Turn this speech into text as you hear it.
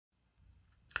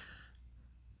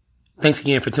Thanks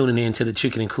again for tuning in to the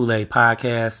Chicken and Kool-Aid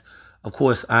podcast. Of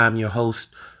course, I'm your host,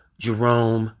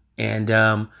 Jerome, and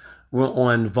we're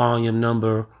on volume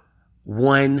number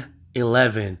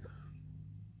 111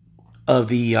 of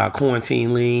the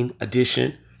Quarantine Lean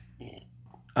edition.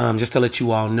 Just to let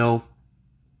you all know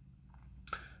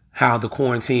how the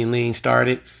Quarantine Lean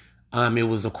started. It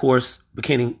was, of course,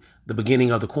 the beginning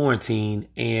of the quarantine,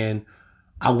 and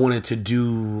I wanted to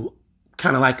do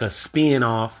kind of like a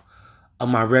spin-off of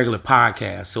my regular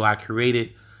podcast. So I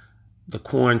created the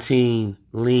Quarantine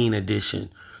Lean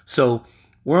edition. So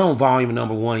we're on volume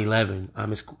number 111.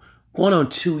 It's going on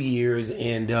 2 years,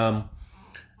 and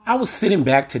I was sitting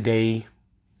back today,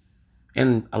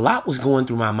 and a lot was going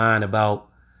through my mind about,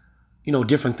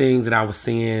 different things that I was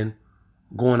seeing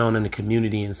going on in the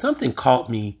community, and something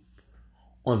caught me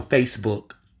on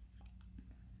Facebook.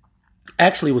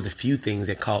 Actually, it was a few things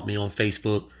that caught me on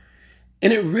Facebook,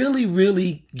 and it really,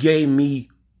 really gave me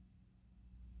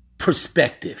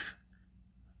perspective.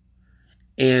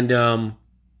 And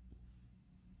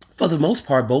for the most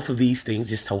part, both of these things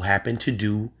just so happen to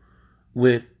do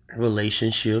with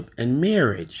relationship and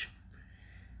marriage.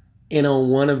 And on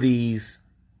one of these,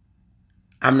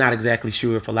 I'm not exactly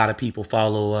sure if a lot of people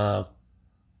follow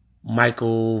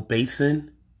Michael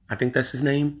Basin. I think that's his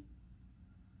name.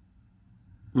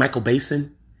 Michael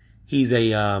Basin. He's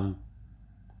a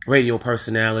radio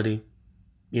personality,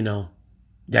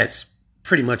 that's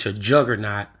pretty much a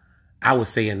juggernaut, I would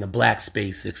say, in the black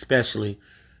space, especially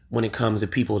when it comes to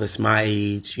people that's my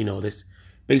age, that's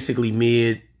basically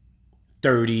mid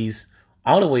 30s,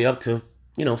 all the way up to,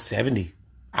 70,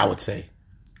 I would say.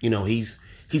 He's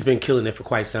been killing it for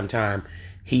quite some time.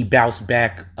 He bounced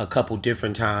back a couple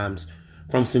different times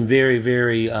from some very,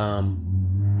 very, how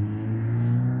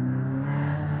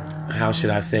should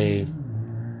I say?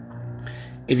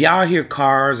 If y'all hear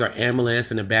cars or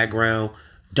ambulance in the background,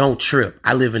 don't trip.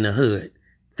 I live in the hood.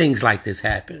 Things like this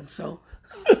happen. So,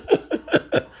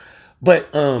 but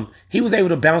he was able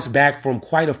to bounce back from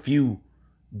quite a few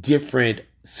different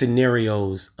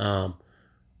scenarios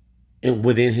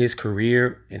within his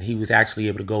career, and he was actually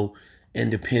able to go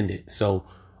independent. So,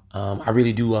 I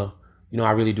really do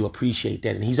appreciate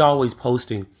that. And he's always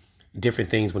posting different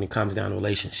things when it comes down to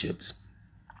relationships.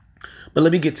 But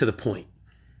let me get to the point.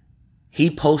 He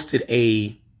posted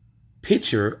a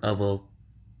picture of a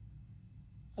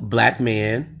black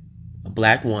man, a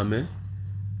black woman,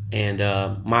 and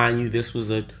mind you, this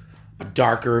was a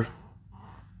darker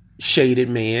shaded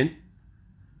man.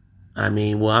 I'm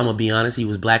gonna be honest, he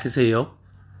was black as hell.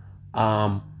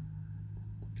 And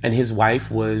his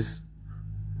wife was,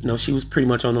 she was pretty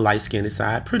much on the light-skinned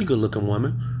side. Pretty good-looking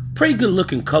woman. Pretty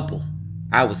good-looking couple,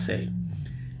 I would say.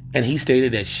 And he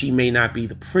stated that she may not be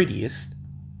the prettiest,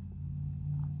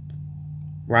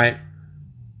 right?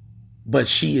 But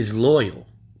she is loyal.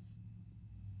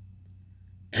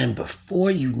 And before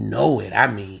you know it,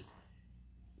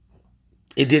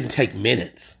 it didn't take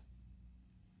minutes.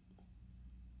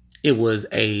 It was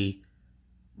a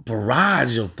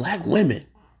barrage of black women.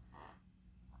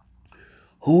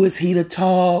 Who is he to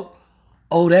talk?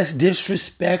 Oh, that's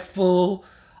disrespectful.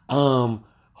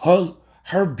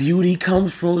 Her beauty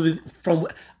comes from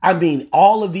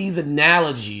all of these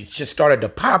analogies just started to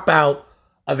pop out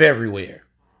of everywhere,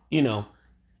 And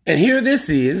here this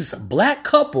is, a black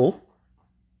couple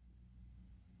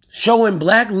showing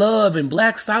black love and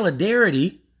black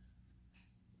solidarity.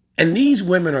 And these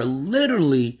women are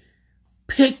literally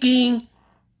picking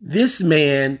this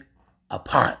man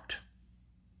apart.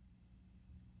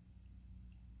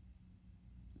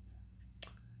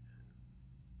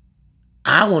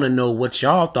 I want to know what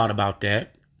y'all thought about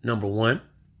that, number one.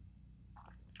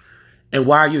 And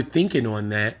while you're thinking on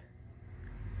that,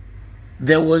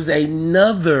 there was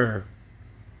another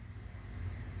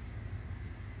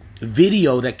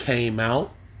video that came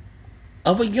out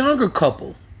of a younger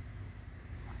couple.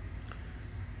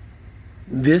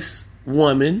 This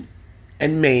woman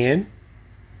and man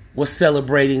was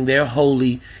celebrating their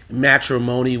holy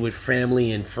matrimony with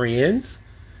family and friends.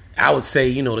 I would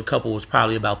say, the couple was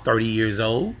probably about 30 years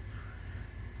old.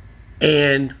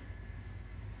 And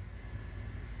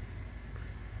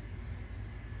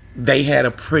they had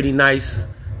a pretty nice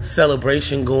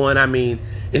celebration going.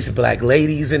 It's black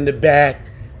ladies in the back.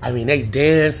 They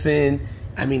dancing.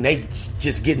 They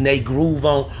just getting their groove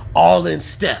on, all in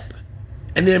step.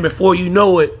 And then before you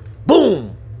know it,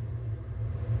 boom,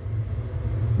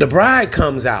 the bride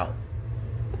comes out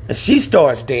and she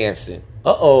starts dancing.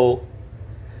 Uh-oh.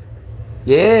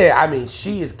 Yeah,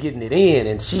 she is getting it in,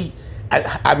 and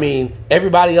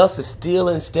everybody else is still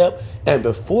in step. And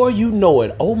before you know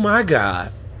it, oh my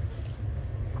God,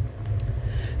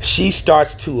 she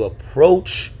starts to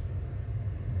approach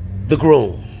the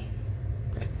groom,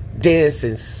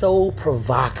 dancing so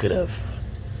provocative.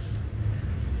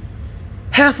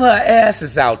 Half her ass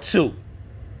is out too,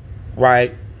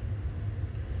 right?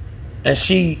 And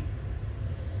she,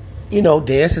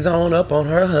 dances on up on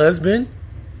her husband,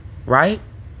 right?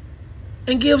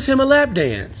 And gives him a lap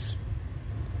dance.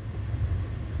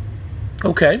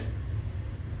 Okay.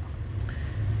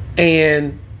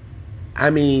 And,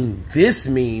 this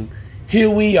meme, here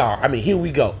we are. Here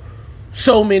we go.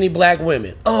 So many black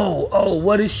women. Oh,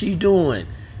 what is she doing?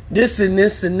 This and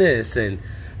this and this. And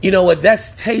you know what?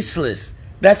 That's tasteless.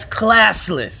 That's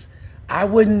classless. I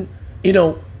wouldn't,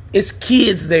 it's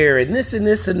kids there and this and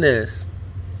this and this.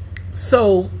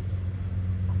 So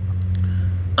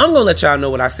I'm going to let y'all know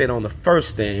what I said on the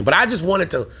first thing. But I just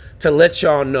wanted to let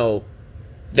y'all know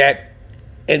that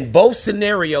in both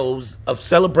scenarios of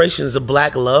celebrations of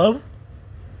black love,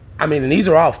 and these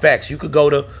are all facts. You could go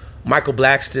to Michael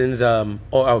Blackston's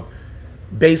or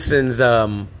Bason's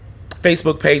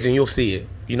Facebook page and you'll see it.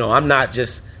 I'm not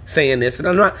just saying this, and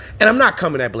I'm not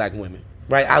coming at black women,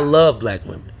 right? I love black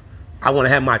women. I want to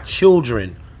have my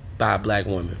children by a black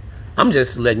woman. I'm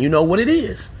just letting you know what it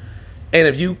is. And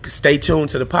if you stay tuned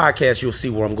to the podcast, you'll see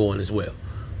where I'm going as well.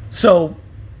 So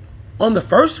on the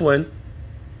first one,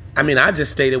 I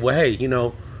just stated, well, hey,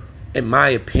 in my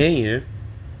opinion,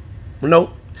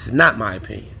 no, this is not my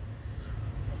opinion.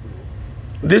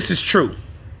 This is true.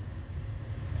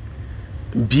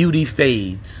 Beauty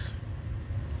fades.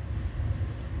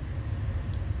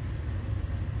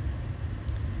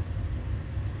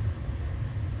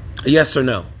 Yes or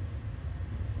no?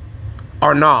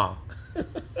 Or nah?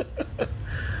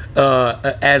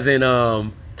 As in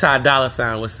Ty Dolla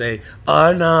 $ign would say,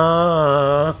 or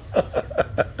nah.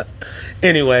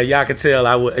 Anyway, y'all can tell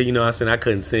I said I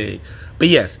couldn't sing. But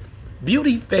yes,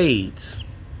 beauty fades.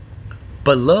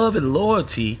 But love and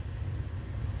loyalty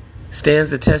stands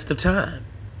the test of time.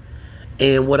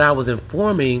 And what I was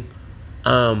informing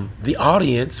the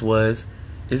audience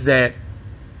is that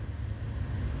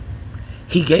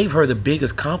he gave her the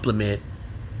biggest compliment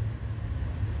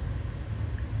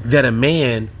that a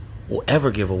man will ever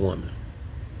give a woman.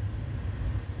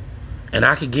 And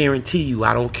I can guarantee you,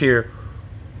 I don't care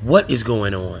what is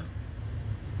going on.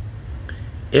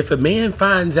 If a man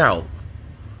finds out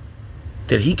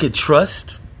that he could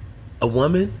trust a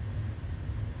woman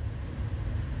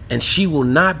and she will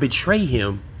not betray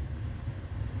him,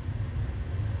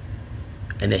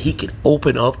 and that he can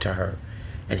open up to her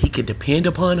and he can depend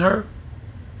upon her,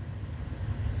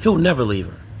 he'll never leave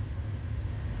her.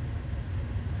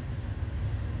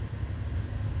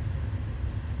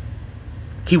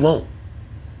 He won't.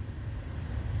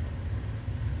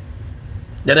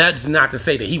 Now that's not to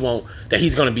say that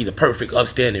he's going to be the perfect,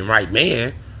 upstanding, right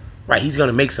man. Right? He's going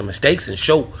to make some mistakes and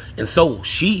so will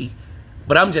she.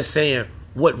 But I'm just saying,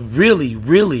 what really,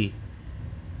 really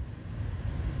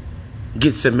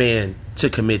gets a man to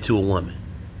commit to a woman?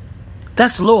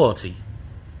 That's loyalty.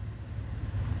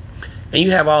 And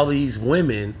you have all these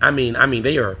women,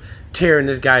 they are tearing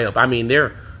this guy up.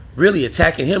 They're really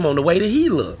attacking him on the way that he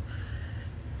looked.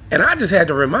 And I just had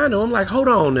to remind him, I'm like, hold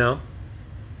on now.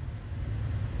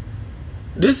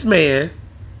 This man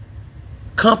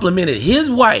complimented his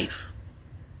wife.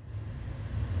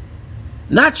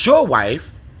 Not your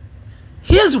wife.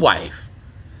 His wife.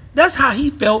 That's how he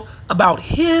felt about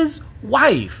his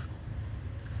wife.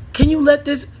 Can you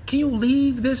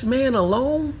leave this man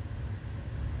alone?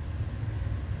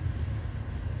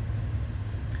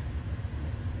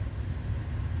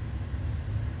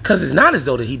 Because it's not as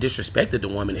though that he disrespected the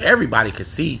woman. Everybody could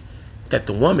see that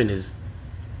the woman is,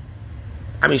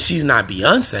 she's not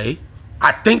Beyonce.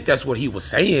 I think that's what he was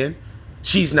saying.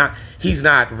 He's not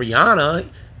Rihanna.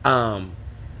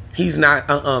 She's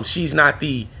not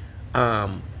the,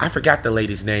 I forgot the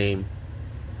lady's name,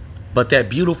 but that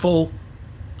beautiful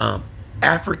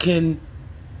African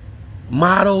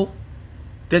model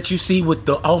that you see with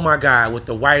the, oh my God, with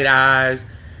the white eyes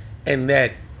and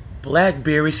that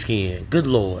blackberry skin. Good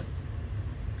Lord.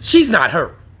 She's not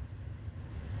her.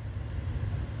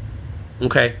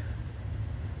 Okay.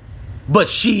 But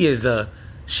she is a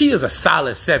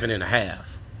solid 7.5.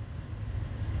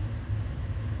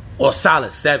 Or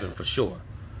solid 7 for sure.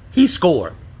 He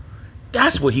scored.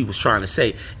 That's what he was trying to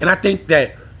say. And I think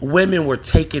that women were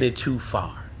taking it too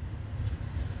far.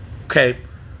 Okay.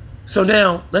 So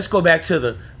now let's go back to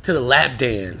the lap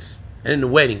dance and the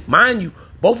wedding. Mind you,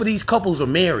 both of these couples are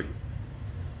married.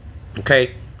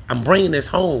 Okay. I'm bringing this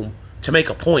home to make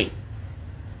a point.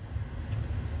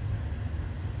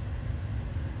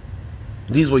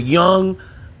 These were young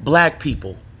black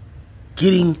people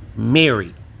getting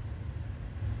married.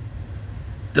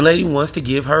 The lady wants to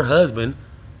give her husband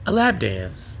a lap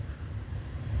dance.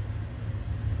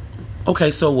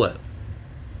 Okay, so what?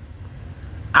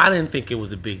 I didn't think it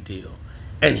was a big deal.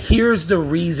 And here's the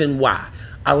reason why.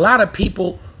 A lot of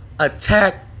people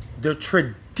attack the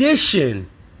tradition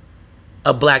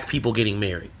of black people getting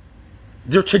married.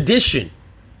 Their tradition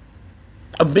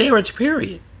of marriage,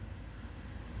 period.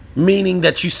 Meaning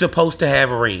that you're supposed to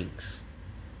have rings.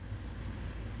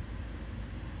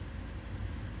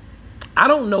 I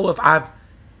don't know if I've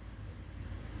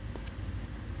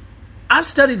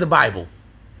studied the Bible.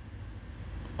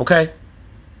 Okay?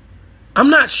 I'm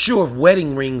not sure if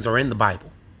wedding rings are in the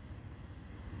Bible.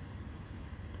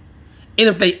 And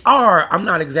if they are, I'm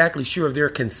not exactly sure if they're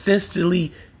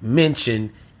consistently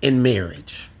mentioned in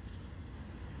marriage.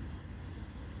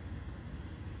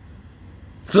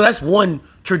 So that's one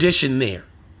tradition there.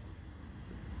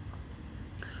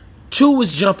 2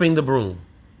 is jumping the broom.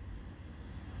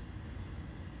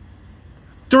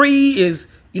 3 is,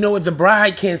 if the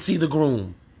bride can't see the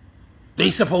groom, they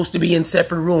supposed to be in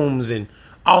separate rooms and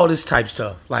all this type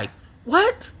stuff. Like,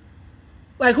 what?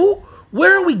 Like,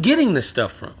 where are we getting this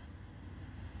stuff from?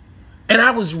 And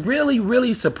I was really,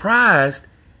 really surprised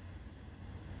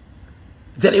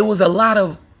that it was a lot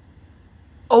of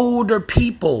older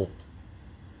people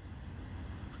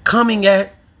coming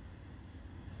at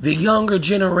the younger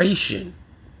generation.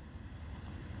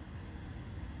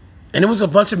 And it was a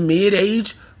bunch of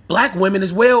mid-age black women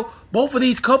as well. Both of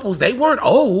these couples, they weren't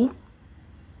old.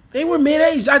 They were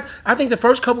mid-aged. I think the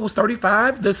first couple was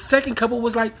 35. The second couple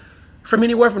was like from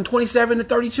anywhere from 27 to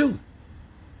 32.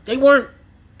 They weren't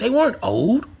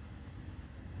old.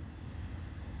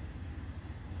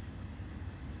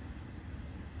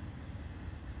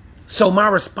 So my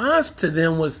response to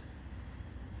them was,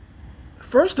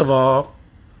 first of all,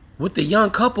 with the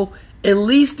young couple, at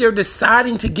least they're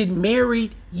deciding to get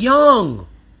married young.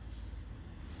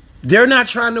 They're not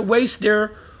trying to waste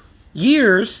their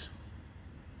years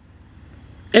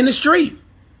in the street,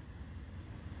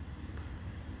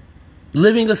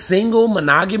 living a single,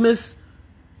 monogamous,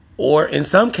 or in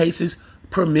some cases,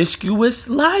 promiscuous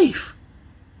life.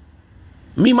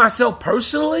 Me, myself,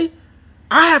 personally,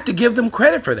 I have to give them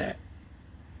credit for that.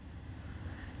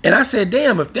 And I said,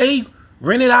 damn, if they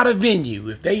rented out a venue,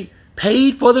 if they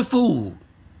paid for the food,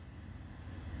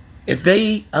 if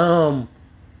they bought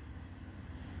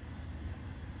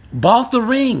the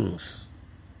rings,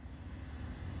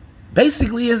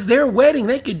 basically, it's their wedding.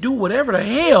 They could do whatever the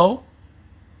hell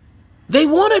they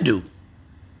want to do.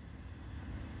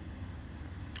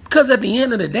 Because at the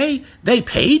end of the day, they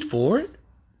paid for it.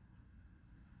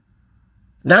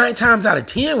 9 times out of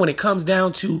 10, when it comes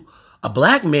down to a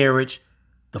black marriage,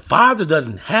 the father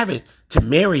doesn't have it to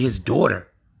marry his daughter.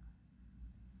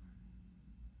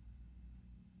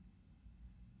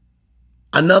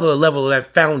 Another level of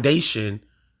that foundation,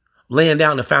 laying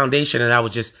down the foundation that I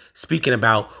was just speaking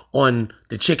about on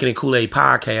the Chicken and Kool-Aid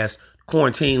podcast,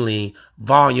 Quarantine Lean,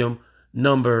 volume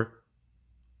number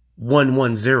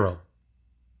 110.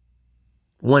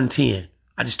 110.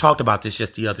 I just talked about this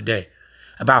just the other day,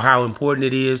 about how important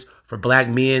it is for black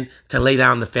men to lay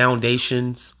down the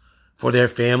foundations for their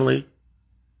family.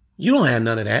 You don't have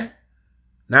none of that.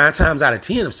 9 times out of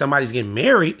 10, if somebody's getting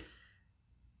married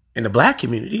in the black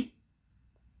community,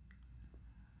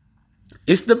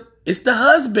 it's the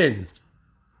husband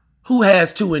who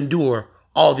has to endure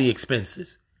all the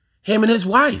expenses. Him and his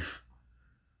wife.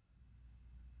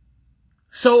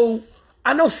 So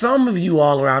I know some of you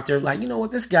all are out there like, you know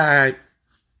what, this guy,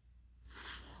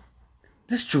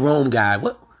 this Jerome guy,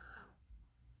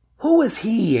 who is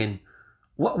he and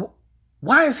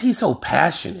why is he so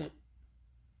passionate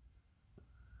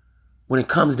when it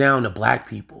comes down to black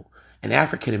people and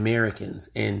African Americans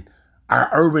and our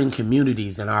urban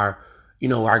communities and our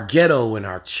ghetto and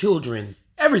our children,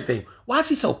 everything? Why is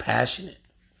he so passionate?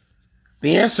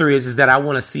 The answer is that I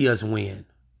want to see us win.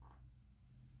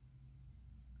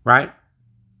 Right?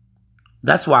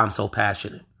 That's why I'm so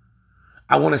passionate.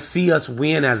 I want to see us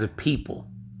win as a people.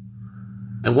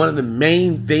 And one of the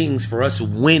main things for us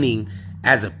winning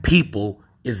as a people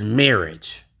is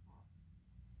marriage.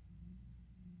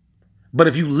 But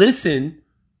if you listen,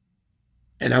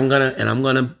 and I'm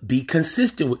gonna be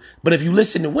consistent but if you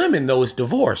listen to women, though, it's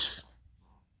divorce.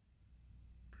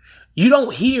 You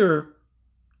don't hear.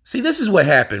 See, this is what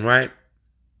happened, right?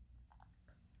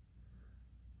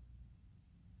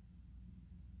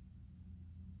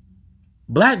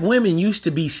 Black women used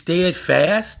to be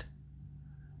steadfast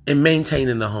in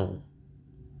maintaining the home.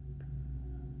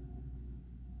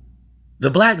 The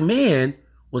black man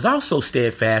was also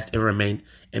steadfast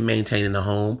in maintaining the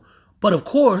home, but of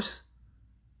course,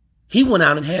 he went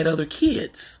out and had other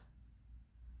kids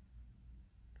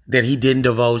that he didn't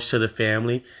divulge to the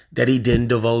family, that he didn't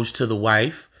divulge to the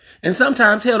wife. And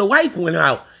sometimes, hell, the wife went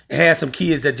out and had some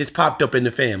kids that just popped up in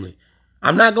the family.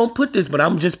 I'm not going to put this, but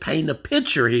I'm just painting a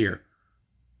picture here.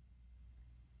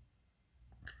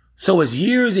 So as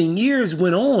years and years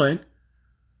went on,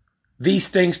 these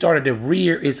things started to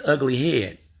rear its ugly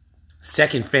head.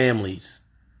 Second families.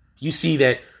 You see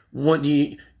that one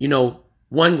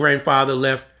grandfather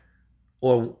left,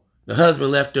 or the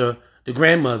husband left the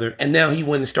grandmother, and now he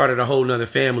went and started a whole nother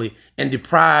family and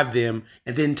deprived them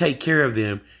and didn't take care of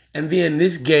them. And then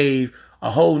this gave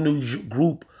a whole new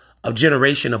group of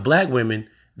generation of black women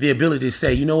the ability to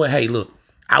say, you know what? Hey, look,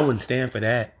 I wouldn't stand for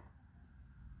that.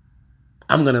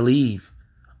 I'm going to leave.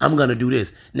 I'm going to do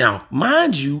this. Now,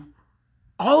 mind you,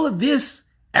 all of this,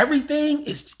 everything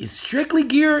is strictly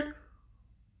geared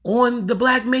on the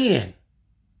black man.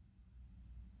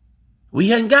 We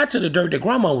hadn't got to the dirt that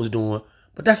grandma was doing,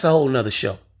 but that's a whole nother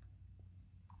show.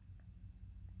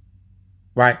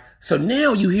 Right? So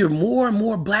now you hear more and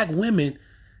more black women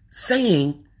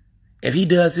saying, if he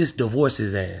does this, divorce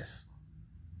his ass.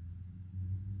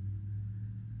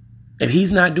 If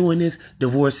he's not doing this,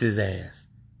 divorce his ass.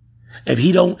 If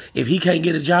he can't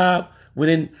get a job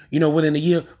within a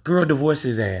year, girl, divorce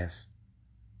his ass.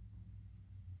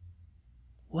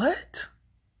 What?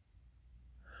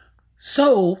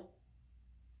 So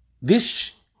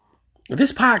this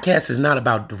podcast is not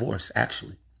about divorce,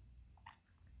 actually.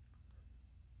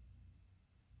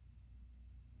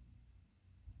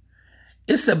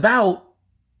 It's about,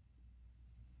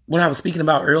 when I was speaking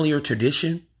about earlier,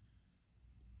 tradition.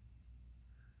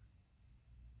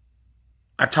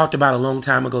 I talked about a long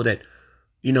time ago that,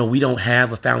 we don't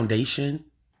have a foundation,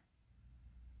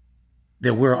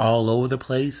 that we're all over the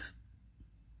place,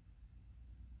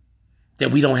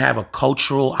 that we don't have a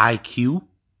cultural IQ,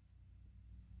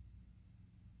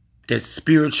 that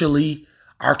spiritually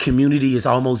our community is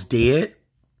almost dead.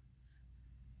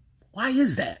 Why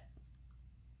is that?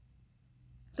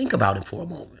 Think about it for a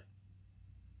moment.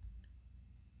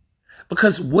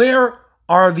 Because where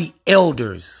are the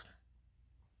elders?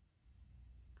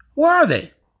 Where are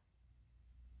they?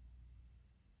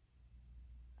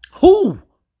 Who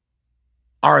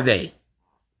are they?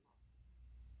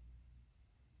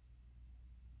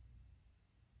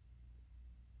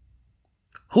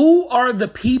 Who are the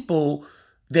people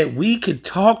that we could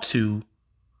talk to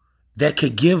that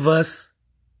could give us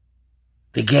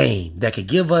the game, that could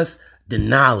give us the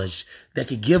knowledge, that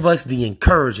could give us the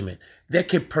encouragement, that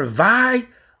could provide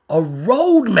a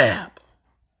roadmap?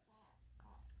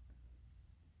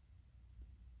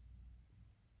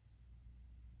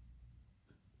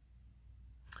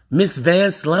 Miss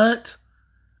Vance Lant,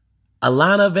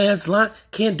 Alana Vance Lant,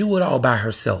 can't do it all by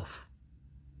herself.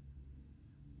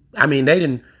 I mean, they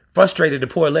done frustrated the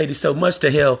poor lady so much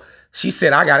to hell, she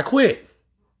said, I gotta quit.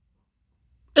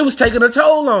 It was taking a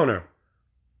toll on her.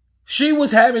 She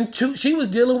was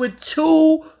dealing with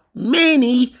too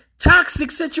many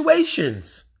toxic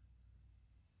situations.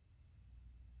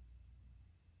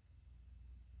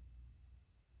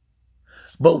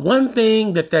 But one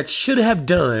thing that should have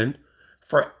done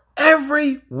for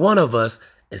every one of us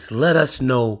is let us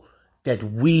know that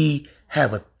we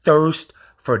have a thirst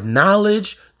for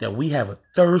knowledge, that we have a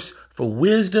thirst for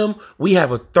wisdom, we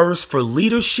have a thirst for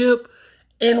leadership,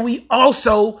 and we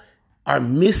also are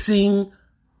missing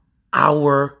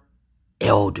our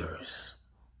elders.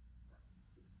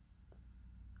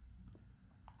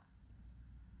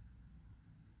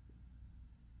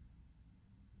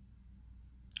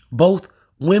 Both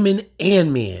women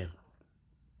and men.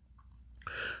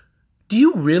 Do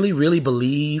you really, really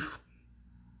believe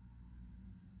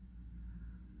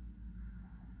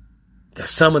that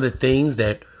some of the things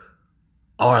that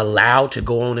are allowed to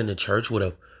go on in the church would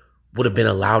have been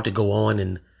allowed to go on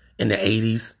in the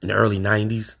 80s, in the early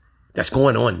 90s, that's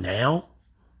going on now?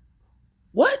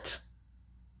 What?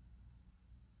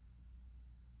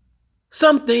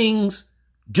 Some things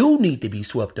do need to be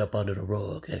swept up under the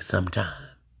rug at some time.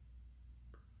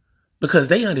 Because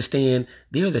they understand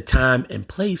there's a time and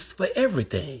place for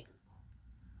everything.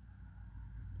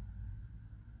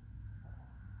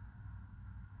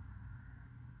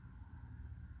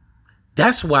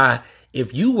 That's why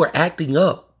if you were acting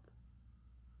up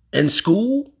in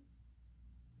school,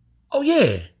 oh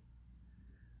yeah,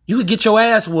 you could get your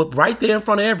ass whooped right there in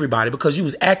front of everybody because you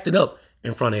was acting up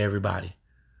in front of everybody.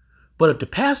 But if the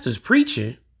pastor's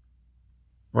preaching,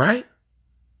 right?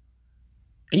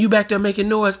 And you back there making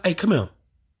noise, hey, come here. Let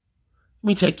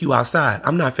me take you outside.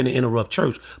 I'm not finna interrupt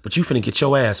church, but you finna get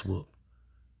your ass whooped.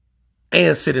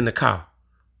 And sit in the car.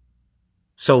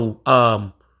 So,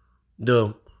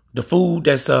 the food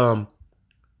that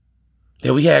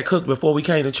we had cooked before we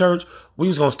came to church, we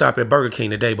was gonna stop at Burger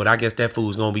King today, but I guess that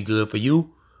food's gonna be good for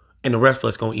you, and the rest of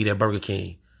us gonna eat at Burger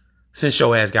King. Since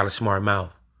your ass got a smart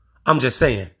mouth. I'm just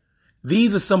saying.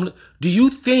 These are some. Do you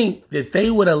think that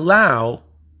they would allow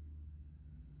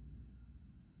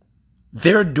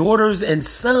their daughters and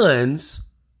sons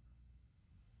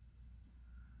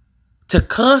to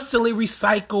constantly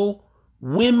recycle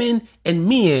women and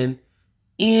men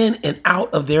in and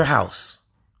out of their house?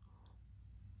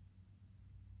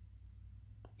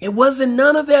 It wasn't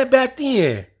none of that back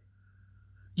then.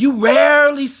 You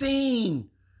rarely seen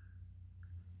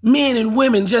men and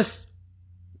women just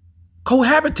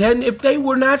cohabitating if they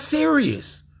were not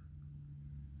serious.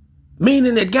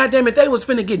 Meaning that, goddamn it, they was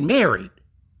finna get married.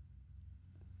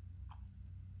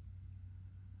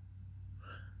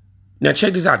 Now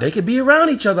check this out. They could be around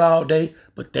each other all day,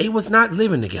 but they was not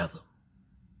living together.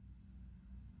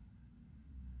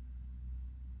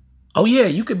 Oh yeah,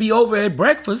 you could be over at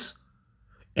breakfast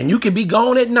and you could be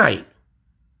gone at night.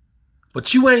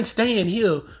 But you ain't staying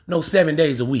here no 7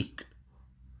 days a week.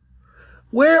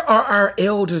 Where are our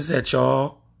elders at,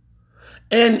 y'all?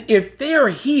 And if they're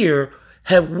here,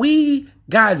 have we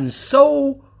gotten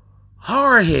so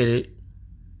hard-headed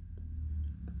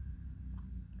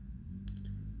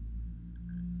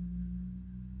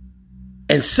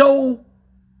and so,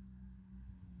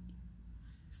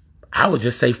 I would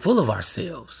just say, full of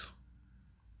ourselves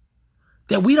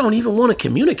that we don't even want to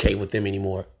communicate with them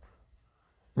anymore?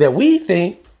 That we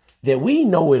think that we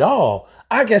know it all.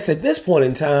 I guess at this point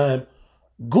in time,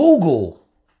 Google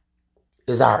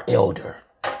is our elder,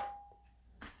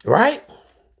 right?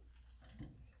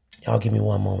 Y'all give me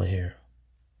one moment here.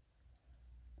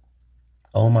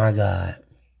 Oh my God.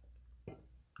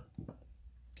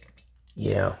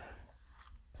 Yeah.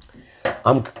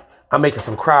 I'm making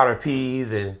some Crowder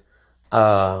peas and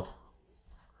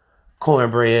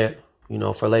cornbread,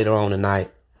 for later on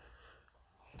tonight.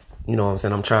 You know what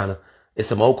I'm saying? It's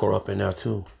some okra up in there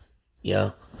too.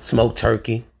 Yeah. Smoked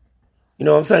turkey. You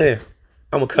know what I'm saying?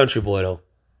 I'm a country boy though.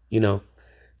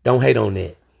 Don't hate on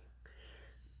that.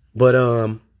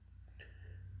 But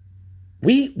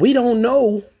we don't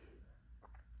know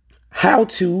how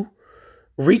to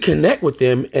reconnect with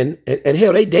them, and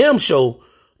hell, they damn sure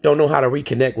don't know how to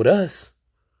reconnect with us.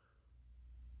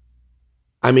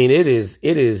 I mean, it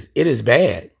is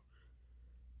bad.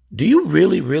 Do you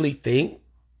really, really think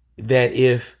that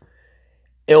if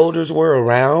elders were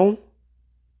around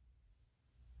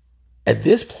at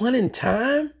this point in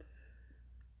time,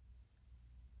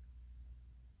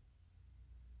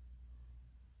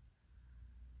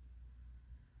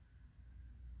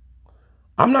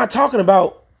 I'm not talking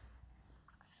about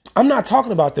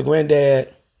the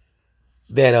granddad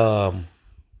that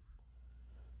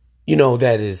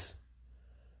that is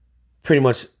pretty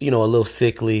much, a little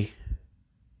sickly,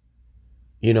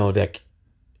 that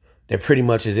pretty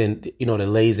much is in, that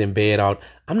lays in bed out.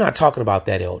 I'm not talking about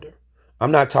that elder.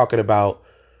 I'm not talking about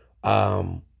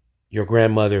your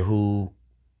grandmother who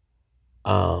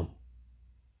is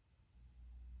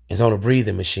on a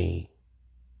breathing machine.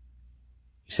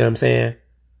 You see what I'm saying?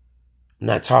 I'm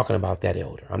not talking about that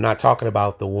elder. I'm not talking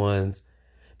about the ones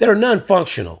that are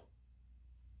non-functional.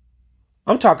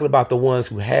 I'm talking about the ones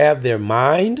who have their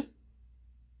mind,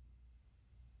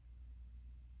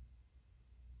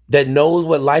 that knows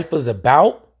what life is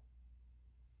about,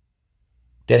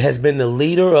 that has been the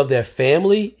leader of their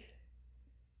family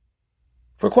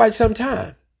for quite some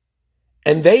time.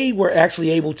 And they were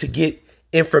actually able to get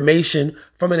information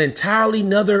from an entirely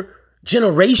another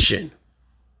generation.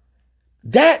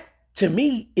 That, to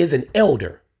me, is an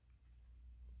elder.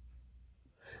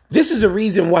 This is the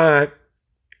reason why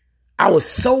I was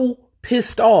so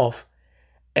pissed off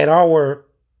at our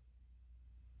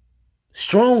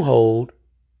stronghold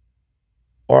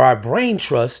or our brain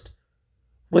trust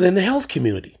within the health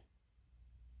community.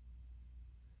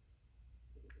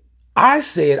 I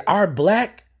said our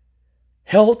Black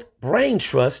health brain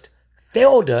trust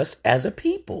failed us as a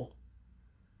people.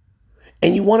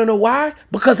 And you want to know why?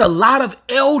 Because a lot of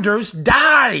elders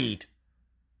died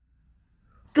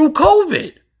through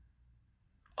COVID.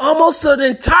 Almost an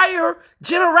entire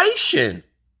generation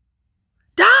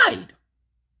died.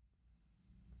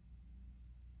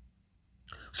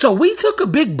 So we took a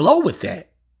big blow with that.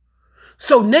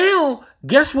 So now,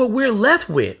 guess what we're left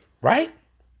with, right?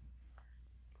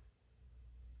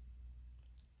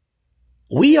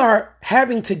 We are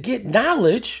having to get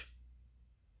knowledge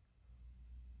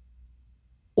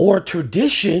or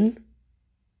tradition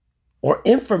or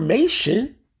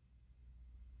information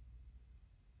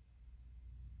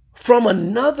from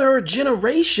another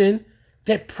generation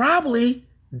that probably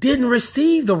didn't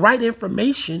receive the right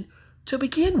information to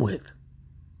begin with.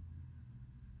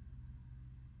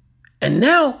 And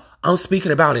now I'm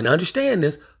speaking about, and understand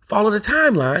this, follow the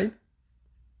timeline.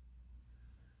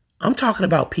 I'm talking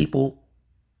about people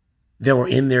that were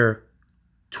in their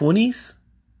 20s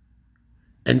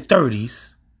and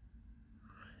 30s,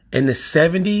 in the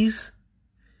 70s,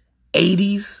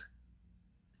 80s,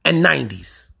 and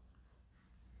 90s.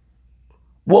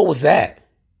 What was that?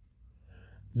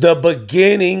 The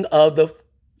beginning of the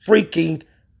freaking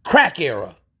crack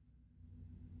era.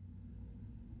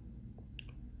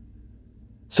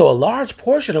 So a large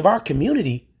portion of our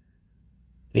community,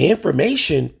 the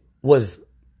information was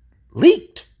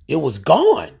leaked. It was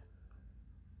gone.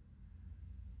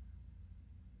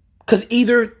 Because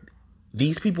either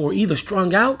these people were either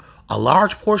strung out, a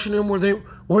large portion of them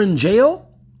were in jail.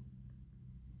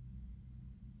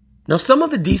 Now, some of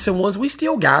the decent ones, we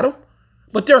still got them,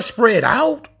 but they're spread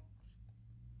out.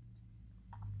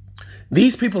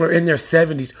 These people are in their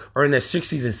 70s or in their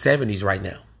 60s and 70s right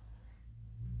now.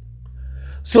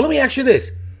 So let me ask you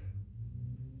this.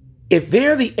 If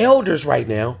they're the elders right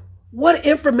now, what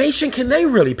information can they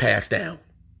really pass down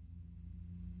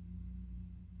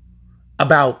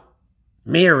about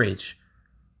marriage,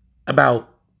 about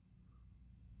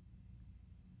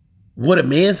what a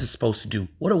man is supposed to do,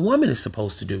 what a woman is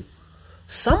supposed to do?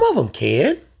 Some of them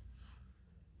can,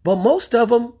 but most of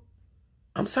them,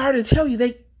 I'm sorry to tell you,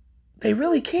 they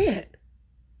really can't.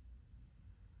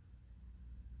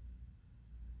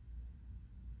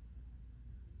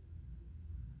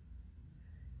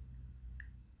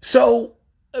 So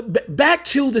back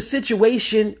to the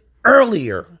situation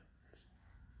earlier.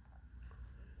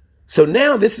 So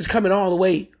now this is coming all the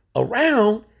way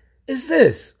around, is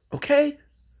this, okay?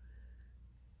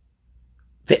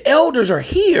 The elders are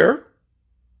here,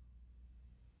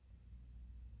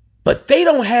 but they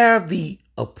don't have the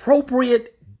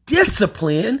appropriate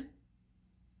discipline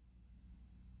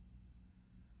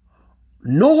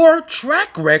nor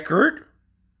track record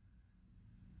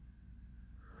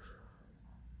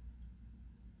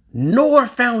nor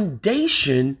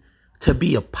foundation to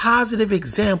be a positive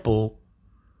example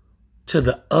to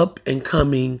the up and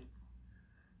coming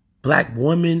black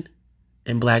woman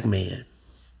and black man.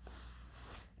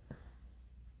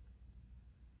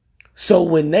 So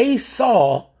when they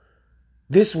saw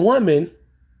this woman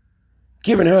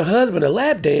giving her husband a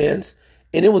lap dance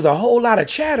and it was a whole lot of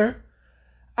chatter,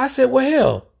 I said, well,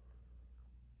 hell,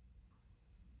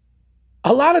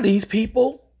 a lot of these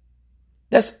people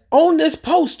that's on this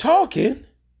post talking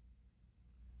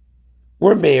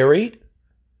were married.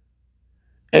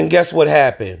 And guess what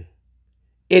happened?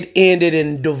 It ended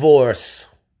in divorce.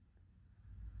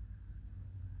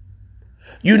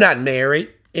 You're not married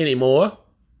anymore.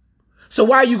 So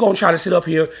why are you going to try to sit up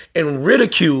here and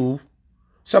ridicule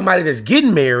somebody that's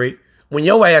getting married when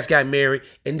your ass got married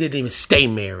and didn't even stay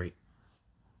married?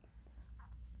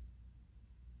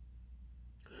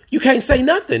 You can't say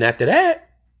nothing after that.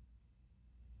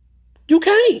 You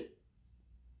can't.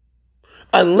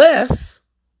 Unless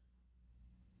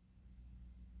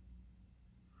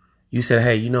you said,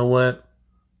 hey, you know what?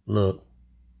 Look,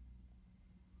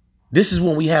 this is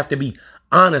when we have to be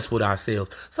honest with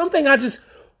ourselves.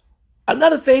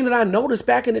 Another thing that I noticed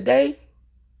back in the day,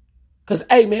 because,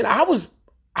 hey, man, I was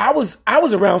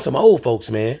around some old folks,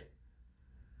 man.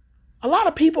 A lot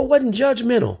of people wasn't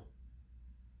judgmental.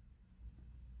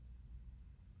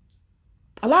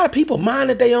 A lot of people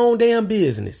minded their own damn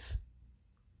business.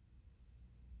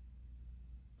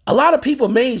 A lot of people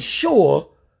made sure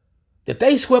that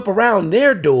they swept around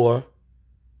their door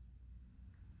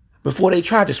before they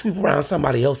tried to sweep around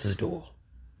somebody else's door.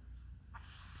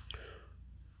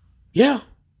 Yeah.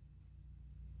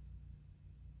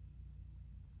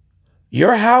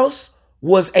 Your house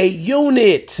was a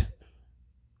unit.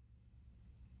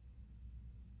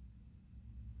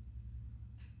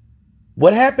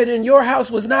 What happened in your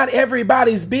house was not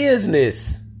everybody's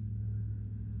business.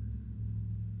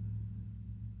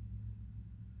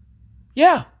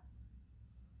 Yeah.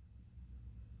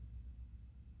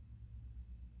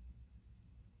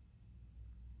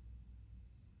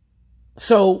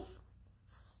 So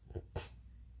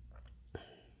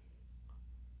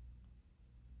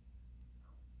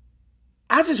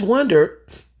I just wonder,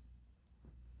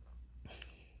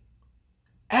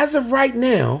 as of right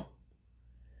now,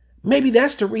 maybe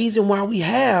that's the reason why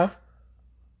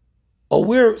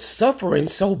we're suffering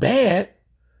so bad,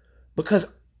 because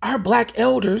our black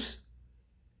elders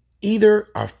either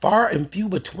are far and few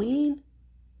between,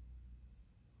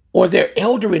 or they're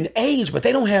elder in age, but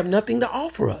they don't have nothing to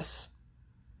offer us.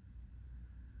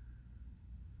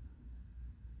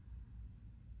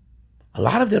 A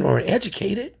lot of them aren't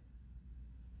educated.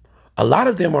 A lot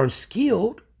of them aren't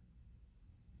skilled.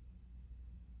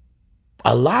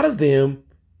 A lot of them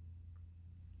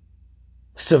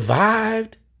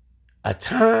survived a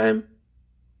time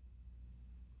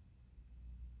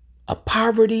of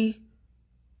poverty,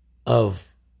 of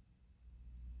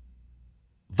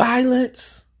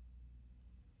violence,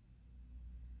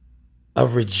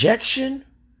 of rejection,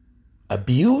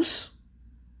 abuse.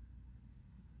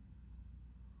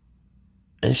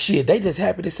 And shit, they just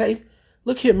happy to say,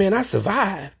 look here, man, I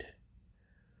survived.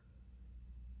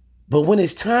 But when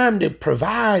it's time to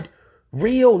provide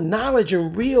real knowledge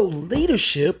and real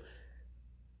leadership,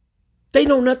 they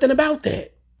know nothing about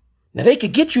that. Now, they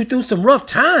could get you through some rough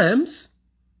times.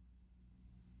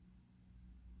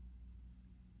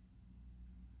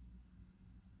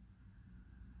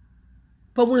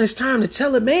 But when it's time to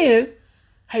tell a man,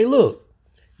 hey, look,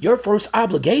 your first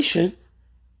obligation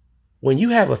when you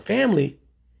have a family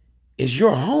is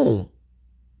your home.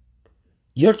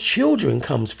 Your children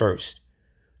comes first.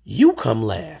 You come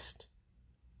last.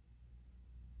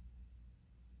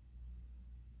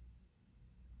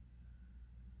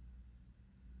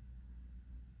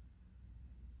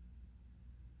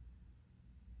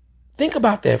 Think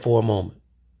about that for a moment.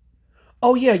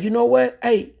 Oh yeah, you know what?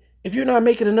 Hey, if you're not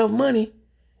making enough money,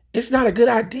 it's not a good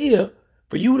idea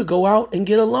for you to go out and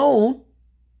get a loan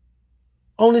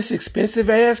on this expensive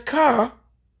ass car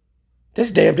that's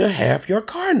damn near half your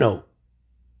car note.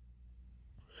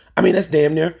 I mean, that's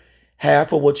damn near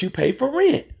half of what you pay for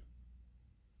rent.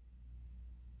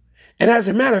 And as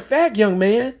a matter of fact, young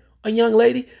man or young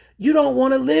lady, you don't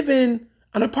want to live in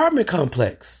an apartment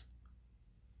complex.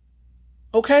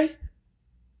 Okay?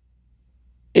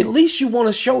 At least you want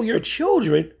to show your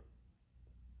children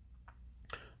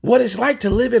what it's like to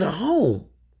live in a home.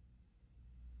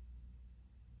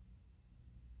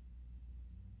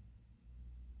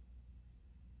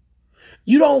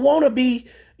 You don't want to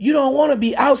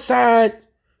be outside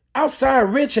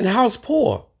rich and house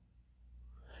poor.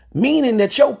 Meaning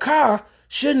that your car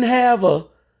shouldn't have a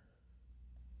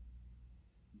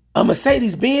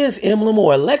Mercedes-Benz emblem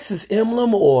or a Lexus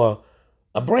emblem or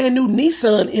a brand new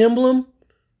Nissan emblem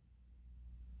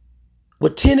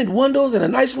with tinted windows and a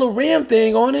nice little rim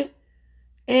thing on it.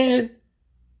 And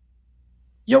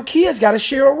your kids got to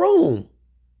share a room.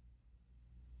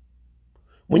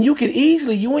 When you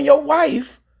you and your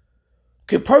wife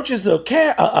could purchase a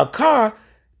car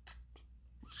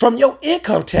from your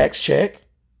income tax check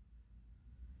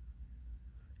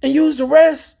and use the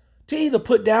rest to either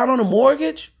put down on a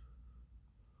mortgage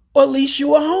or lease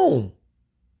you a home.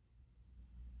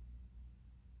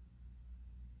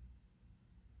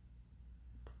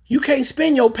 You can't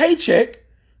spend your paycheck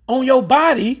on your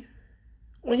body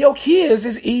when your kids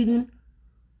is eating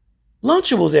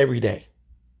Lunchables every day.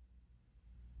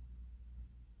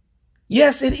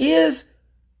 Yes, it is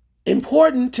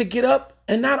important to get up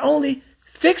and not only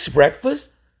fix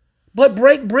breakfast, but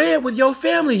break bread with your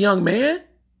family, young man.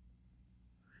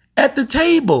 At the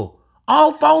table,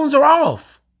 all phones are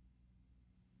off.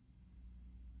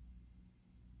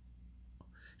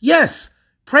 Yes,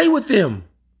 pray with them.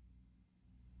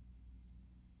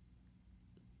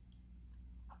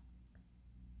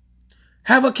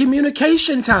 Have a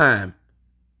communication time.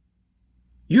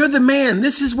 You're the man.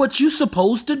 This is what you're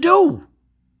supposed to do.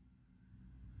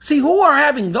 See, who are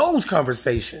having those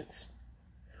conversations?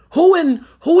 Who in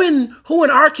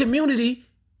our community,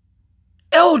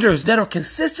 elders that are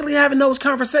consistently having those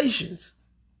conversations?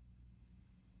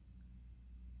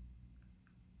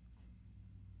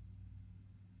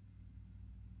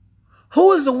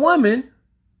 Who is the woman?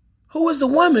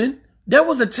 There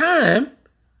was a time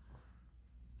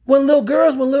when little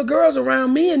girls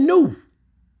around me and knew,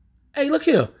 hey, look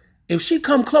here, if she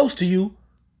come close to you,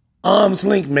 arm's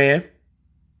length, man.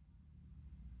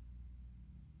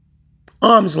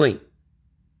 Arm's length.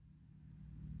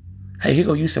 Hey, here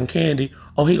go you some candy.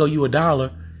 Oh, here go you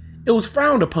 $1. It was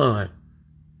frowned upon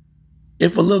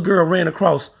if a little girl ran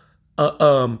across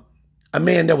a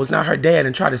man that was not her dad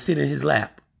and tried to sit in his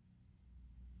lap.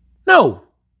 No,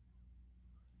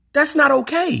 that's not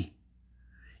okay.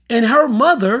 And her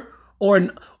mother or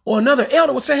another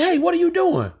elder would say, hey, what are you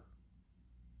doing?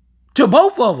 To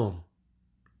both of them.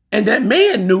 And that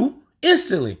man knew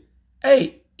instantly.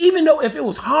 Hey, even though if it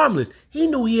was harmless, he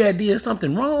knew he had did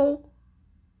something wrong.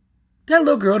 That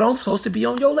little girl don't supposed to be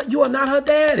on your lap. You are not her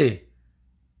daddy.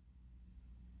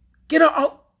 Get her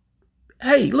out.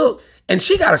 Hey, look. And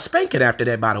she got a spanking after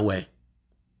that, by the way.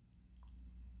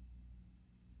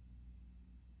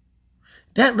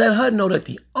 That let her know that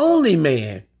the only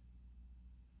man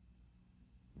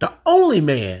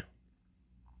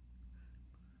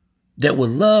that would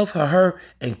love her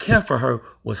and care for her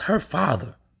was her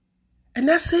father. And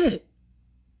that's it.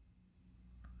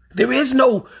 There is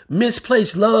no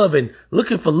misplaced love and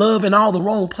looking for love in all the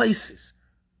wrong places.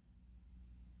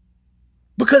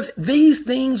 Because these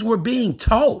things were being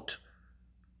taught.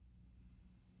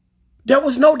 There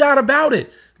was no doubt about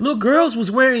it. Little girls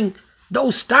was wearing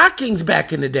those stockings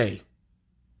back in the day.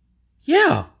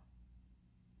 Yeah.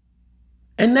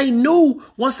 And they knew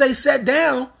once they sat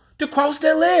down to cross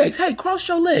their legs. Hey, cross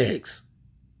your legs.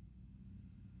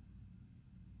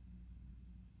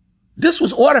 This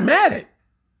was automatic.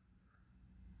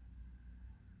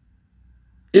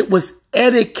 It was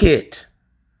etiquette.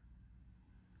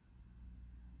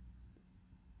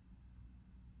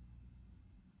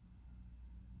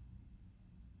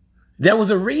 There was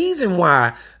a reason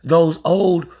why those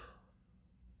old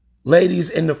ladies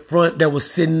in the front that was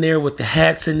sitting there with the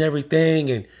hats and everything,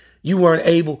 and you weren't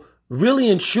able, really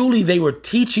and truly, they were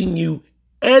teaching you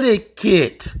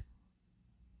etiquette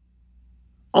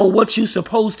on what you're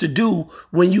supposed to do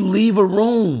when you leave a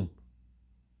room.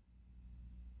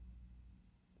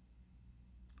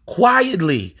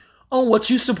 Quietly, on what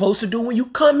you're supposed to do when you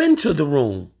come into the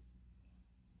room.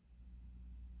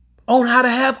 On how to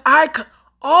have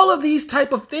all of these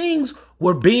type of things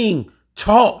were being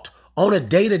taught on a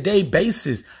day-to-day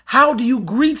basis. How do you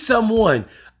greet someone?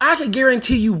 I can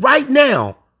guarantee you right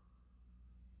now,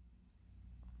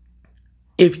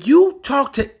 if you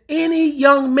talk to any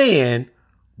young man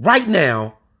right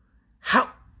now, how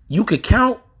you could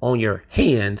count on your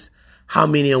hands how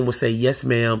many of them will say yes,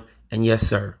 ma'am, and yes,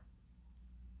 sir.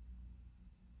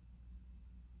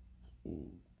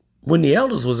 When the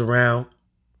elders was around,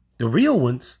 the real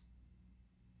ones,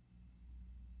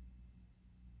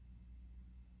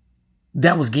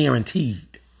 that was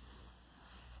guaranteed.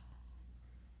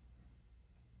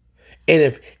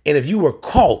 And if you were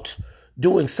caught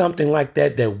doing something like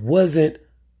that that wasn't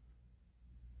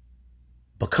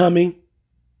becoming,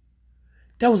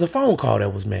 there was a phone call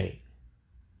that was made.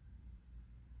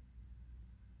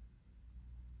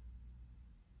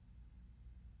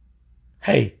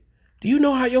 Hey, do you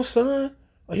know how your son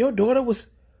or your daughter was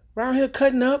around here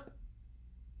cutting up?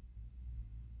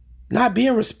 Not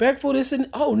being respectful, this and,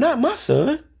 oh, not my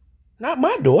son, not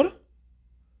my daughter.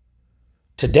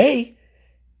 Today,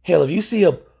 hell, if you see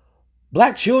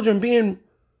black children being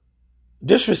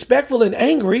disrespectful and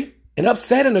angry and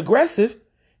upset and aggressive,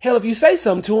 hell, if you say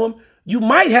something to them, you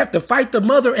might have to fight the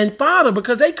mother and father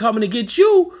because they coming to get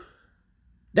you.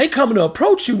 They coming to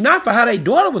approach you, not for how their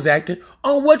daughter was acting,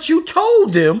 on what you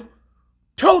told them,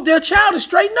 told their child to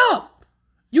straighten up.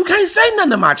 You can't say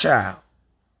nothing to my child.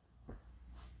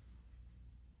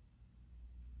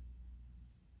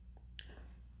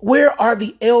 Where are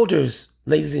the elders,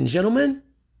 ladies and gentlemen?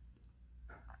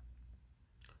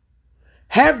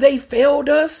 Have they failed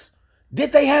us?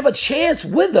 Did they have a chance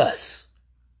with us?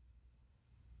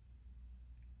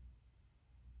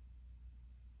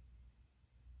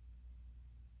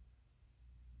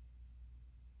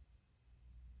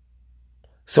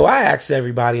 So I asked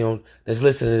everybody that's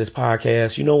listening to this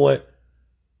podcast, you know what?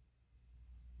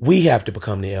 We have to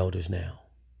become the elders now.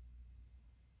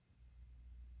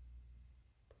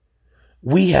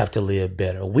 We have to live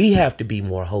better. We have to be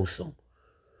more wholesome.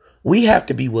 We have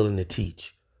to be willing to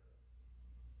teach.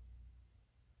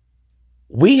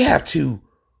 We have to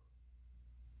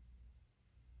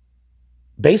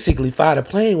basically fly the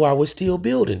plane while we're still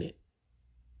building it.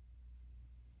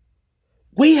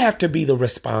 We have to be the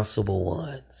responsible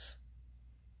ones.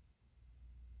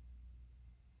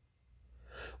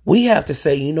 We have to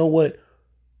say, you know what?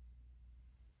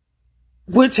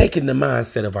 We're taking the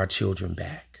mindset of our children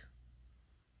back.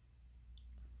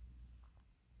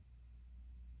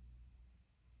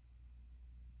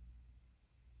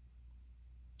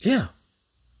 Yeah.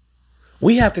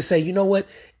 We have to say, you know what?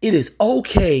 It is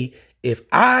okay if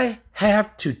I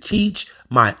have to teach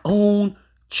my own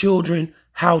children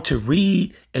how to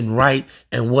read and write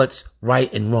and what's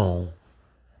right and wrong.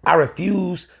 I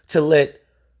refuse to let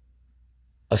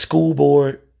a school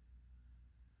board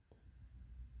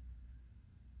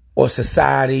or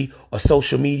society or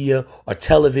social media or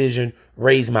television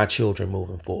raise my children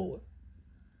moving forward.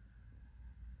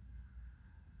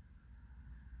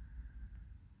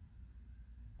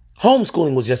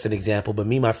 Homeschooling was just an example, but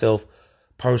me, myself,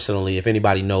 personally, if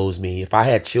anybody knows me, if I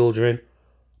had children,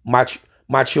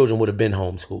 my children would have been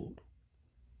homeschooled.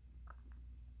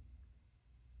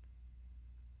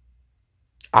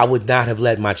 I would not have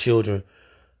let my children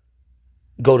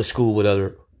go to school with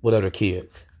other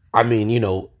kids. I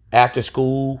mean, after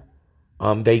school,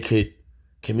 they could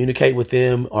communicate with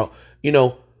them, or,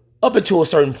 up until a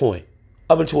certain point.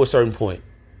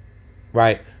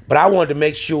 right? But I wanted to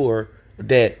make sure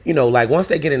that, like once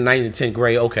they get in 9th and 10th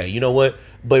grade, okay, you know what?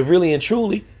 But really and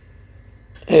truly,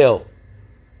 hell,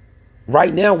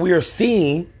 right now we are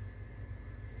seeing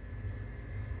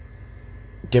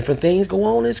different things go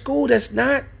on in school that's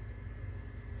not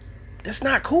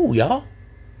cool, y'all.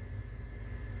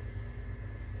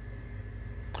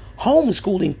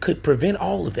 Homeschooling could prevent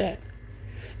all of that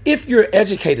if you're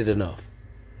educated enough.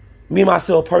 Me,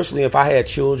 myself, personally, if I had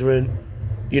children,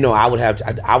 I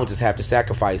would just have to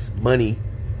sacrifice money,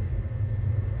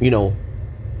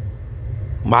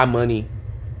 my money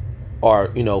or,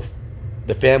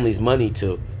 the family's money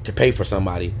to pay for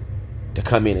somebody to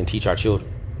come in and teach our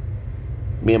children.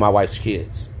 Me and my wife's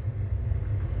kids.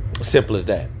 Simple as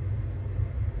that.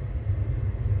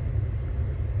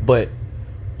 But,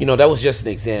 that was just an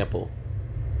example.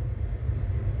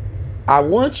 I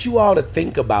want you all to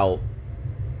think about,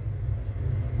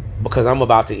 because I'm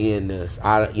about to end this.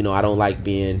 I don't like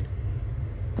being,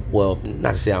 well,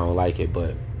 not to say I don't like it,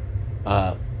 but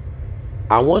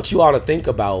I want you all to think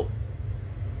about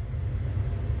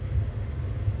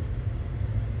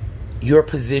your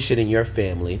position in your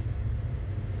family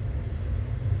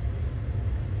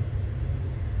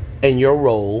and your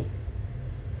role,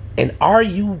 and are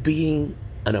you being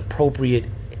an appropriate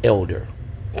elder?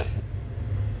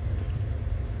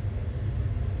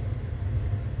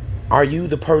 Are you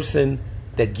the person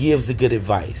that gives the good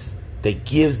advice, that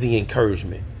gives the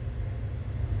encouragement,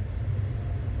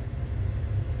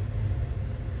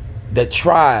 that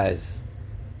tries,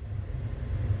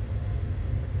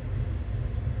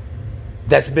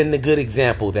 that's been the good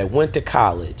example, that went to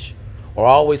college or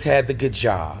always had the good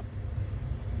job,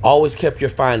 always kept your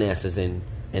finances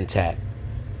intact?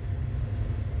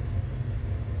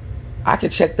 I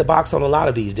could check the box on a lot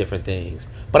of these different things,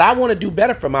 but I want to do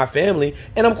better for my family.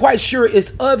 And I'm quite sure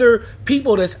it's other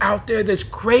people that's out there that's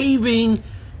craving,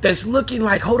 that's looking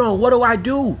like, hold on, what do I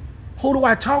do? Who do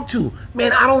I talk to?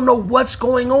 Man, I don't know what's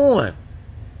going on.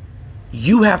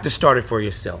 You have to start it for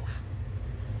yourself.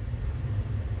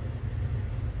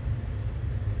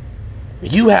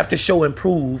 You have to show and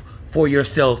prove for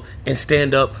yourself and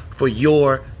stand up for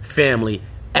your family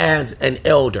as an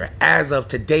elder, as of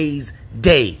today's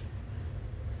day.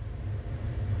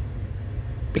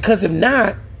 Because if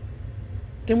not,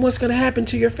 then what's going to happen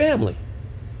to your family?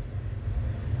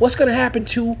 What's going to happen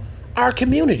to our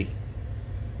community?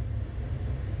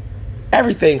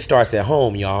 Everything starts at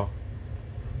home, y'all.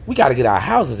 We got to get our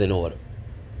houses in order.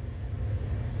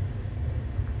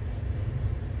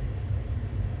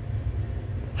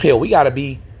 Hell, we got to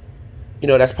be,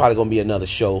 that's probably going to be another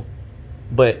show.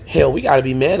 But hell, we got to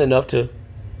be man enough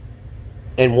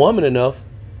and woman enough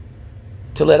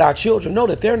to let our children know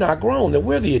that they're not grown, that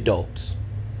we're the adults.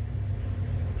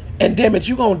 And damn it,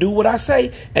 you going to do what I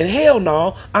say. And hell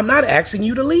no, I'm not asking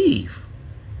you to leave.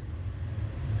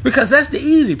 Because that's the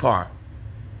easy part.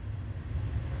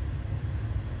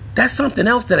 That's something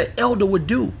else that an elder would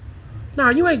do.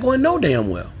 Nah, you ain't going no damn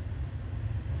well.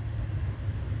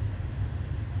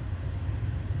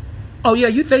 Oh yeah,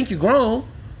 you think you're grown,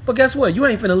 but guess what? You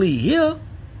ain't finna leave here.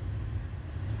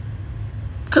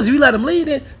 Because if you let them lead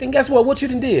it, then guess what? What you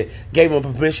done did? Gave them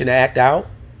permission to act out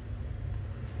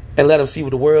and let them see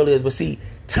what the world is. But see,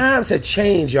 times have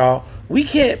changed, y'all. We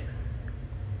can't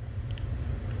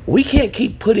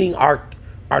keep putting our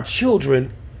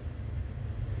children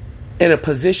in a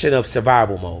position of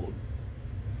survival mode.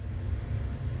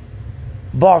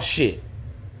 Boss shit.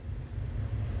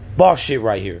 Boss shit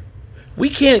right here. We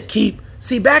can't keep...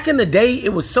 See, back in the day,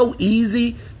 it was so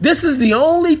easy. This is the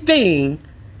only thing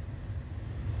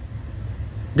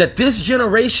that this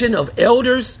generation of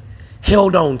elders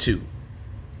held on to.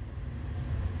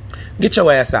 Get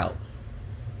your ass out.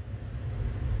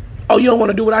 Oh, you don't want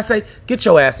to do what I say? Get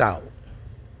your ass out.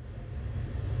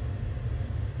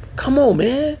 Come on,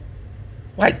 man.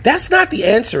 Like, that's not the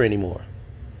answer anymore.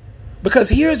 Because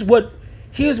here's what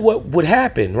would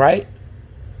happen, right?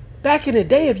 Back in the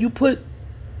day, if you put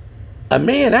a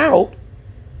man out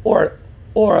or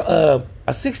a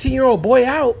 16-year-old boy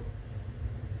out,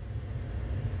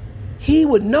 he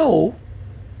would know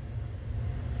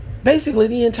basically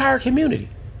the entire community.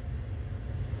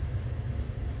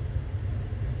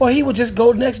 Or he would just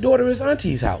go next door to his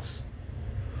auntie's house.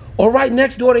 Or right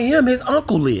next door to him, his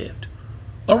uncle lived.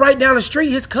 Or right down the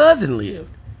street, his cousin lived.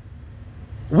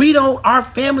 Our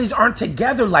families aren't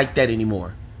together like that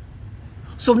anymore.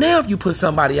 So now if you put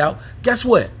somebody out, guess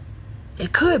what?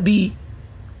 It could be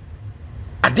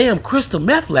a damn crystal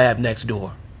meth lab next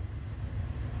door.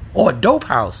 Or a dope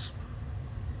house.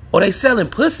 Or they selling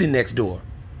pussy next door.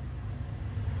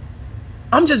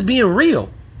 I'm just being real.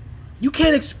 You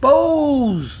can't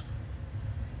expose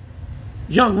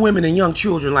young women and young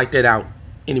children like that out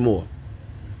anymore.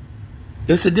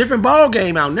 It's a different ball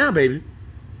game out now, baby.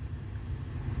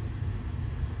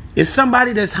 It's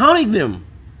somebody that's hunting them.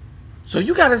 So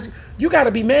you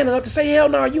gotta be man enough to say, hell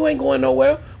no, you ain't going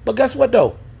nowhere. But guess what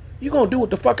though? You gonna do what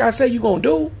the fuck I say you gonna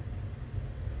do.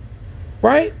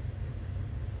 Right?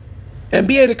 And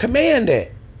be able to command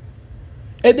that.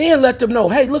 And then let them know,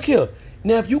 hey, look here.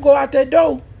 Now if you go out that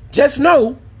door, just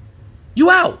know you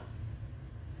out.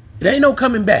 It ain't no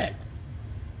coming back.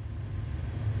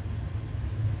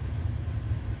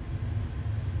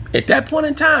 At that point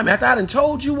in time, after I done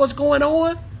told you what's going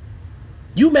on,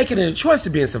 you making it a choice to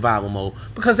be in survival mode.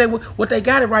 Because what they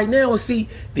got it right now is, see,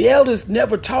 the elders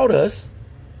never taught us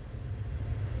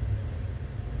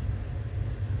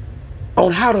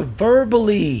on how to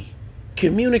verbally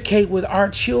communicate with our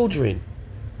children.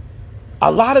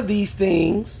 A lot of these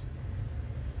things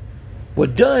were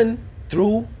done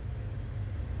through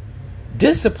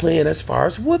discipline as far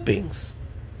as whoopings.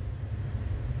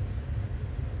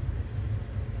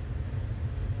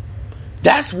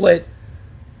 That's what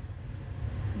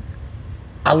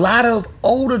a lot of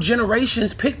older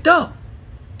generations picked up.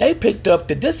 They picked up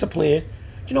the discipline.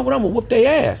 You know what? I'm going to whoop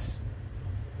their ass.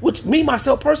 Which, me,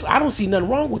 myself, personally, I don't see nothing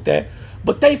wrong with that.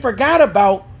 But they forgot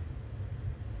about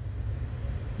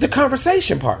the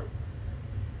conversation part.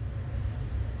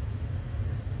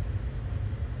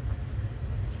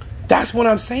 That's what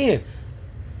I'm saying.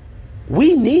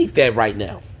 We need that right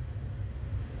now.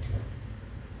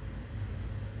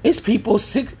 It's people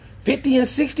 50 and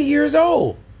 60 years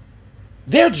old.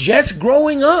 They're just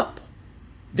growing up.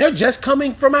 They're just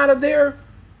coming from out of their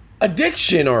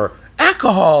addiction or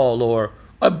alcohol or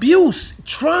abuse,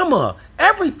 trauma,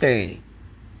 everything.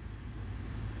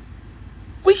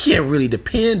 We can't really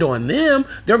depend on them.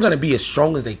 They're going to be as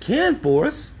strong as they can for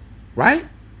us, right?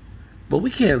 But we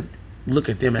can't look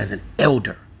at them as an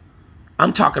elder.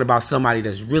 I'm talking about somebody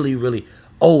that's really, really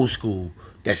old school,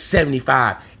 that's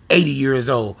 75, 80 years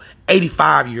old,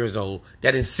 85 years old,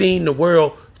 that has seen the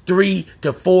world 3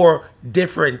 to 4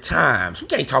 different times. We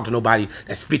can't talk to nobody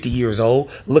that's 50 years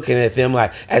old, looking at them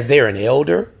like as they're an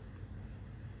elder.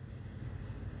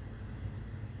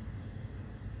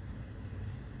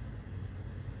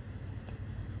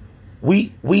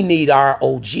 We need our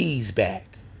OGs back.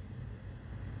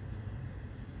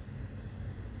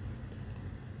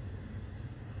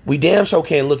 We damn sure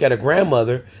can't look at a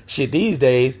grandmother. Shit, these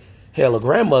days, hell, a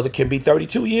grandmother can be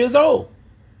 32 years old.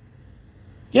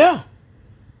 Yeah.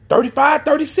 35,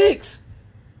 36.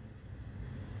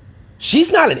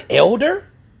 She's not an elder.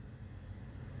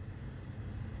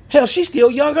 Hell, she's still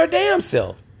young her damn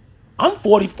self. I'm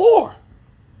 44.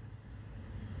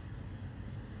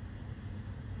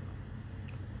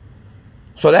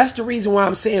 So that's the reason why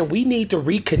I'm saying we need to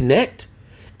reconnect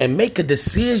and make a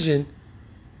decision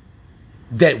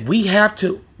that we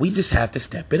just have to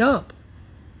step it up.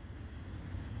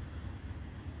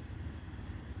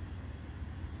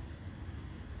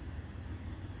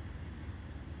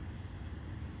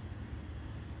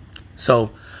 So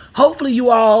hopefully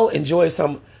you all enjoy the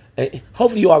show.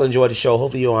 Hopefully you all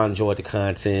enjoyed the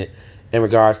content in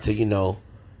regards to,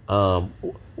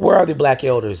 where are the black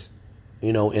elders,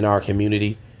 in our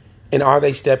community? And are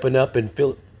they stepping up and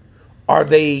are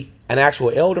they an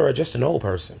actual elder or just an old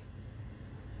person?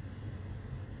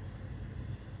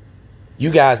 You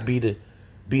guys be the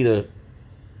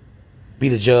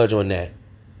judge on that.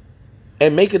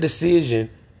 And make a decision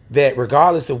that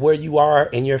regardless of where you are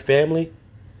in your family,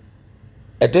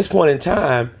 at this point in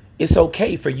time, it's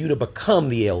okay for you to become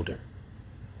the elder.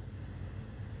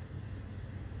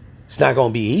 It's not going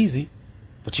to be easy,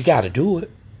 but you got to do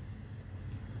it.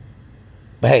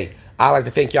 But hey, I'd like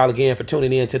to thank y'all again for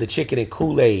tuning in to the Chicken and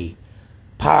Kool-Aid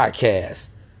podcast.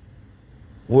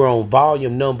 We're on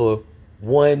volume number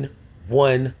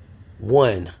 111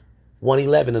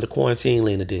 of the Quarantine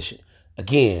Lane edition.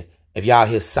 Again, if y'all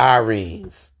hear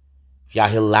sirens, if y'all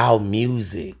hear loud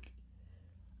music,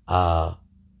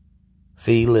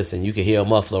 listen, you can hear a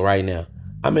muffler right now.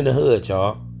 I'm in the hood,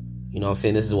 y'all. You know what I'm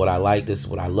saying? This is what I like. This is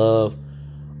what I love.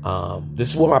 This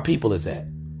is where my people is at.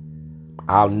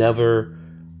 I'll never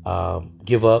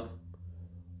give up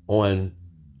on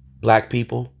black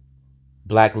people,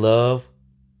 black love,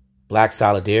 black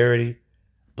solidarity,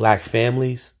 black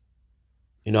families.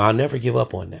 I'll never give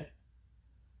up on that.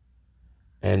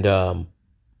 And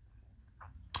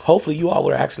hopefully you all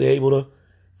were actually able to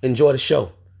enjoy the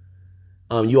show.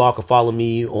 You all can follow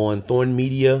me on Thorn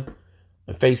Media,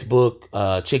 on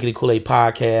Facebook, Chicken and Kool-Aid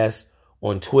Podcast,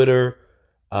 on Twitter,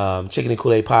 Chicken and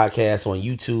Kool-Aid Podcast on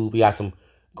YouTube. We got some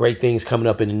great things coming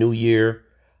up in the new year.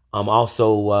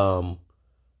 Also,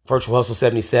 Virtual Hustle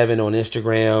 77 on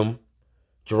Instagram,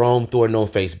 Jerome Thornton on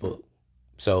Facebook.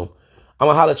 So I'm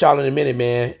going to holler at y'all in a minute,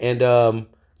 man. And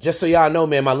just so y'all know,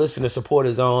 man, my listener support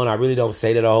is on. I really don't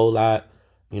say that a whole lot.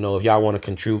 You know, if y'all want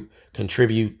to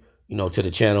contribute, you know, to the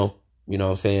channel, you know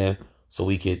what I'm saying, so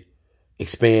we could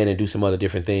expand and do some other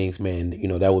different things, man, you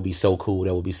know, that would be so cool.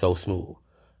 That would be so smooth.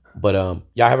 But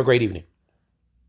y'all have a great evening.